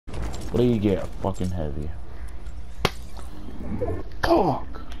What do you get? Fucking heavy. Fuck!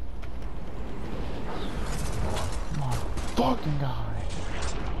 My fucking guy.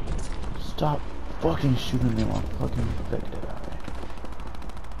 Stop fucking shooting me, my fucking infected eye.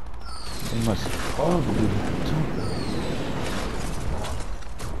 They must probably have something.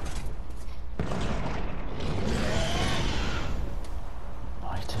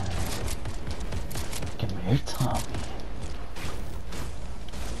 My turn. Give me your Tommy.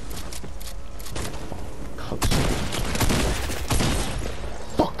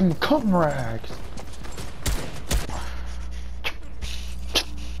 Fucking cum rags.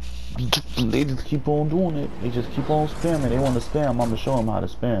 They just keep on doing it. They just keep on spamming. They want to spam. I'm gonna show them how to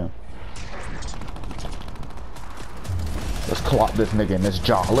spam. Let's clock this nigga in his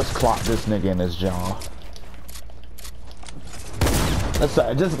jaw. Let's clock this nigga in his jaw. Let's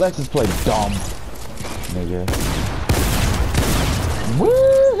just play dumb, nigga.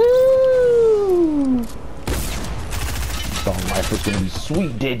 Woohoo! Thought life was gonna be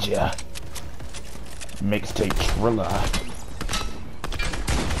sweet, did ya? Mixtape Triller.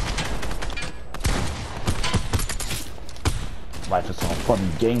 Life is some funny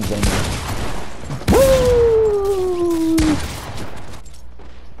games, ain't it? Woo!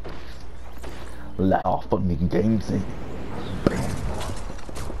 Let off funny games, ain't it? Bam.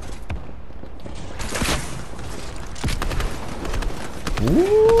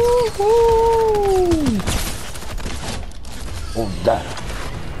 Woo-hoo! Oh, that.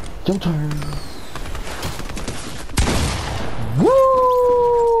 Your turn. Woo!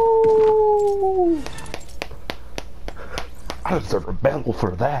 I deserve a medal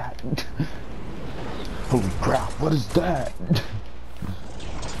for that. Holy crap, what is that?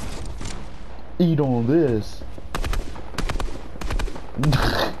 Eat on this.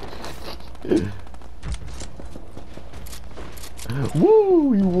 Woo,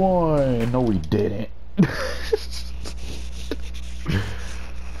 we won. No, we didn't.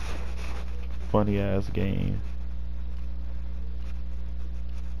 Funny ass game.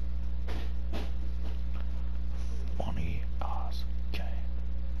 Funny ass game,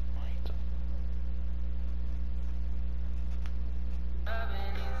 mate.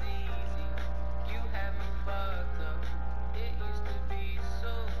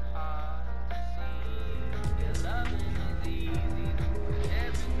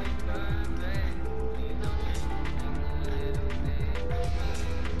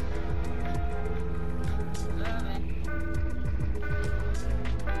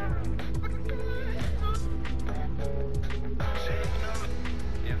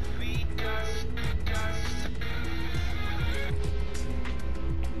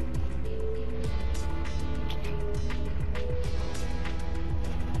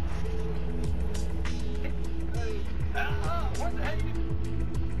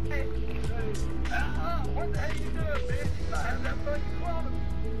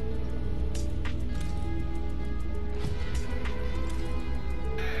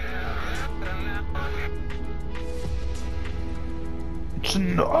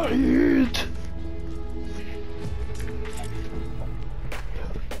 Tonight.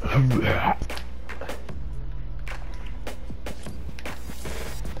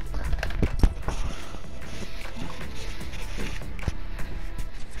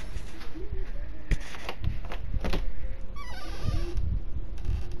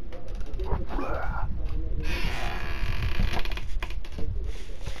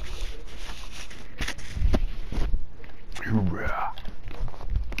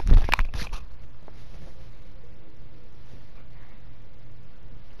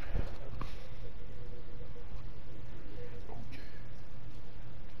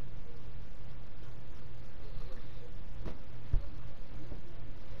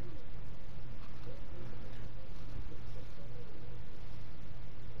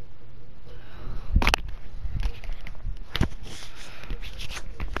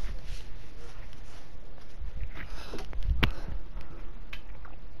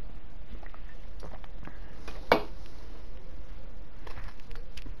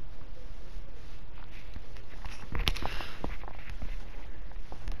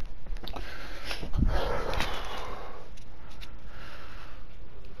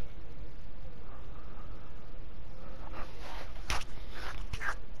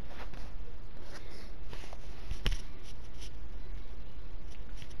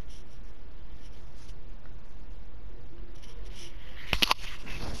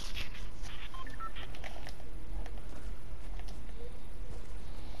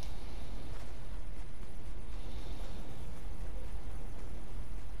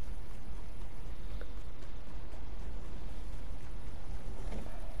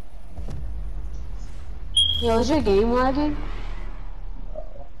 Yo, is your game lagging?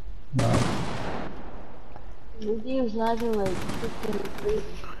 No. My game's lagging like 15.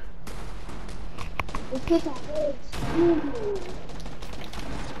 This is a whole studio.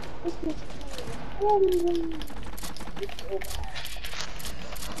 This is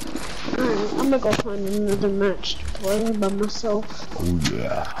Alright, I'm gonna go find another match to play by myself. Oh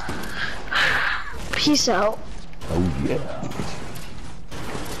yeah. Peace out. Oh yeah.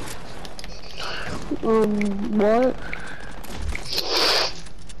 What?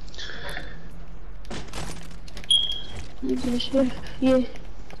 Yeah.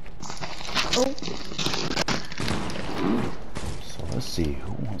 Oh. So let's see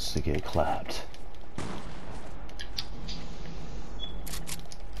who wants to get clapped.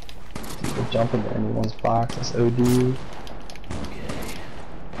 People jump into anyone's box. That's OD. Okay.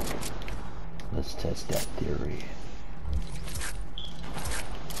 Let's test that theory.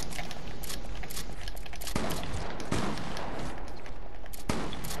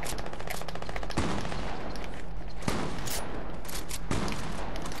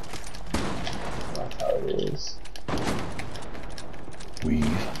 That's how it is.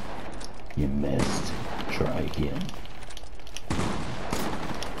 Weave. You missed. Try again.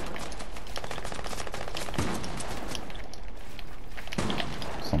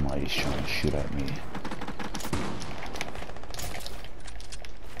 Somebody's trying to shoot at me.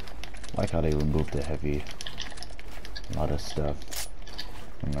 Like how they removed the heavy. A lot of stuff.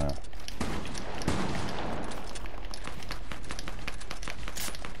 From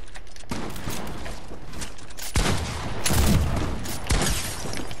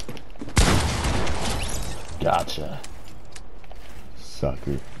Gotcha.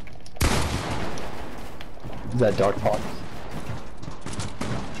 Sucker. Is that Dark Hawk?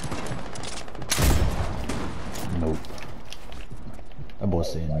 Nope. That boy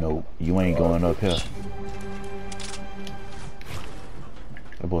said nope. You ain't going up here.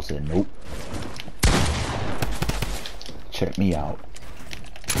 That boy said nope. Check me out.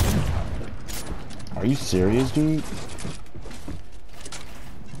 Are you serious, dude?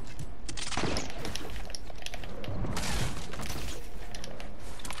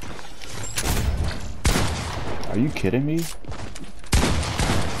 Are you kidding me?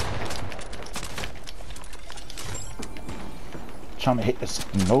 Trying to hit this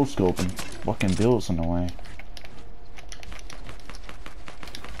no scope and fucking builds in the way.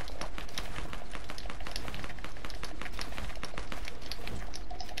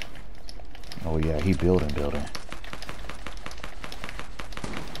 Oh yeah, he building.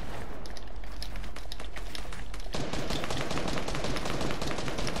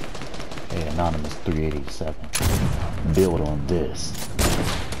 Hey, Anonymous 387. Build on this.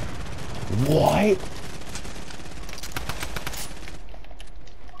 What?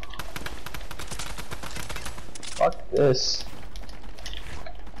 Fuck this.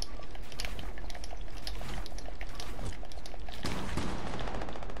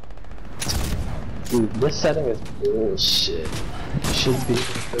 Dude, this setting is bullshit. It should be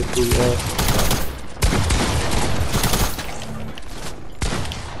perfectly well.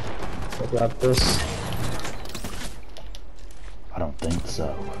 I got this. I don't think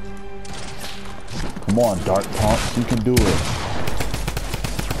so. Come on, Dark Punks, you can do it.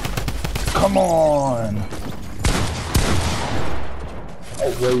 Come on!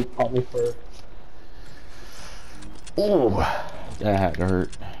 Oh, wait, you caught me for. Ooh, that had to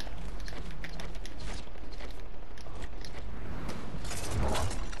hurt.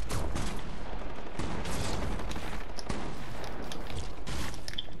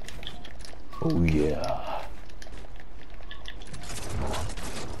 Oh yeah.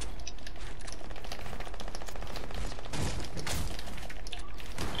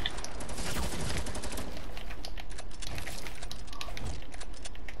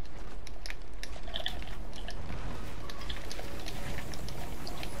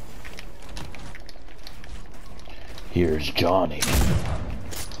 Here's Johnny.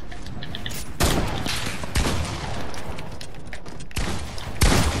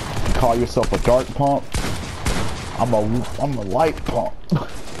 You call yourself a dark pump? I'm a light pump.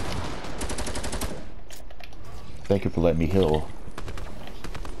 Thank you for letting me heal.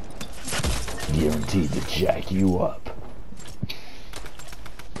 Guaranteed to jack you up.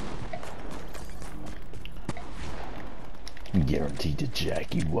 Guaranteed to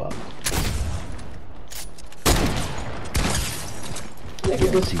jack you up.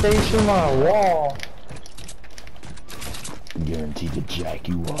 Get the space in my wall. Guaranteed to jack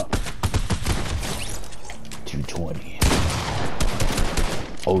you up. 220.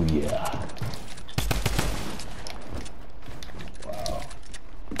 Oh yeah.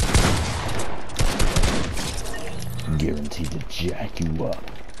 Guaranteed to jack you up.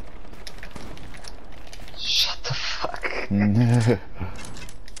 Shut the fuck.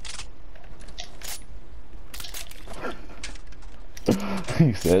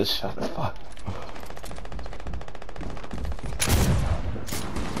 He said, shut the fuck.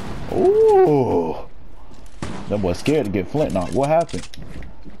 Ooh. That boy scared to get flint knocked. What happened?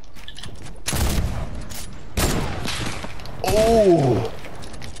 Oh.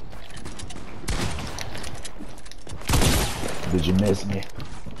 Did you miss me?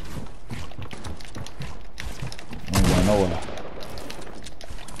 I ain't going nowhere.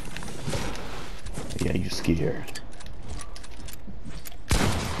 Yeah, you scared.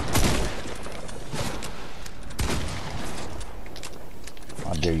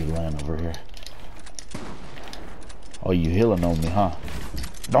 How dare you land over here? Oh, you healing on me, huh?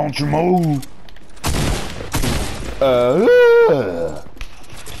 Don't you move!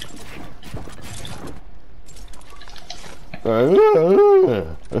 Let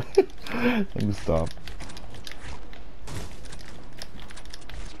me stop.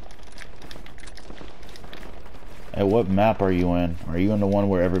 Hey, what map are you in? Are you in the one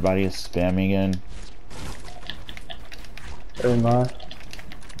where everybody is spamming in? Am I?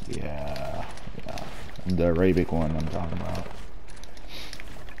 Yeah, yeah. The Arabic one I'm talking about.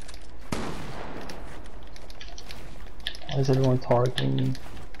 Why is everyone targeting me?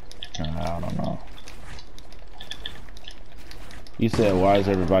 I don't know. You said, why is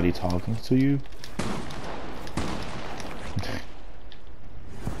everybody talking to you?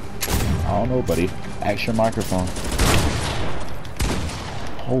 I don't know, buddy. Ask your microphone.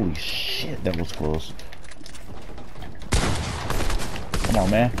 Holy shit, that was close. Come on,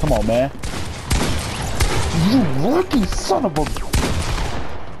 man. Come on, man. You lucky son of a...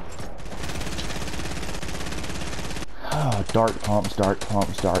 Ah, dark pumps, dark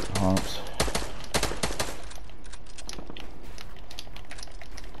pumps, dark pumps.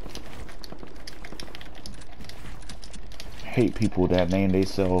 Hate people that name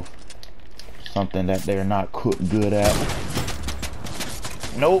themselves something that they're not cooked good at.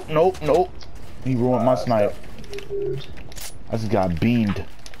 Nope, nope, nope. He ruined my snipe. I just got beamed.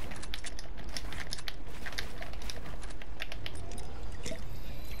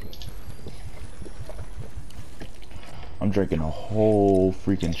 I'm drinking a whole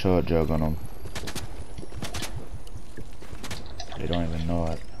freaking chug jug on them. They don't even know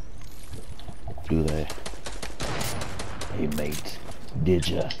it, do they? Hey mate, did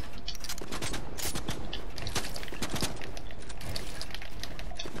ya?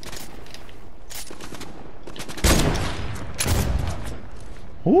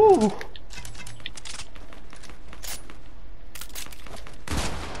 Woo!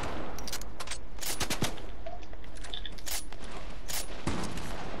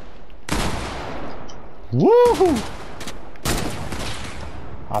 Woo!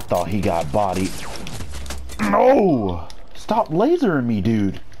 I thought he got bodied. No! Stop lasering me,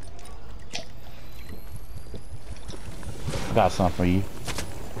 dude. I got something for you.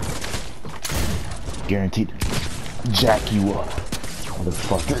 Guaranteed to jack you up.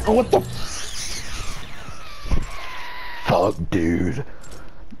 Motherfucker. What the fuck, dude?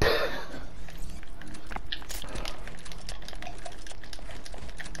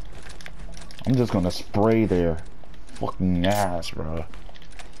 I'm just gonna spray their fucking ass, bro.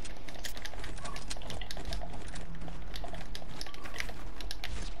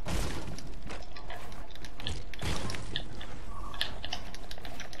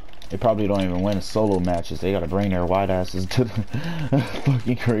 They probably don't even win solo matches. They gotta bring their white asses to the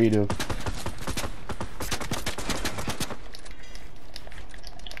fucking creative.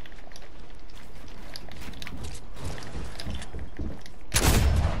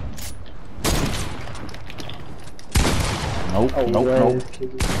 Nope, Oh, nope, nope.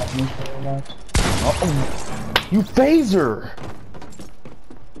 You phaser!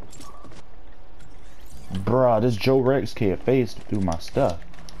 Bruh, this Joe Rex can't phase through my stuff.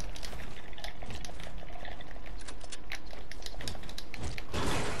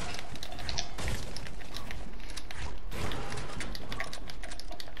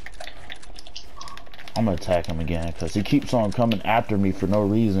 I'm gonna attack him again because he keeps on coming after me for no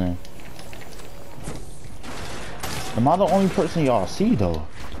reason. Am I the only person y'all see though?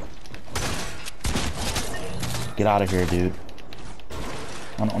 Get out of here, dude.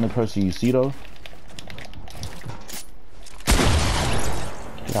 I'm the only person you see though?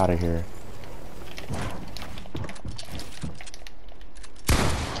 Get out of here.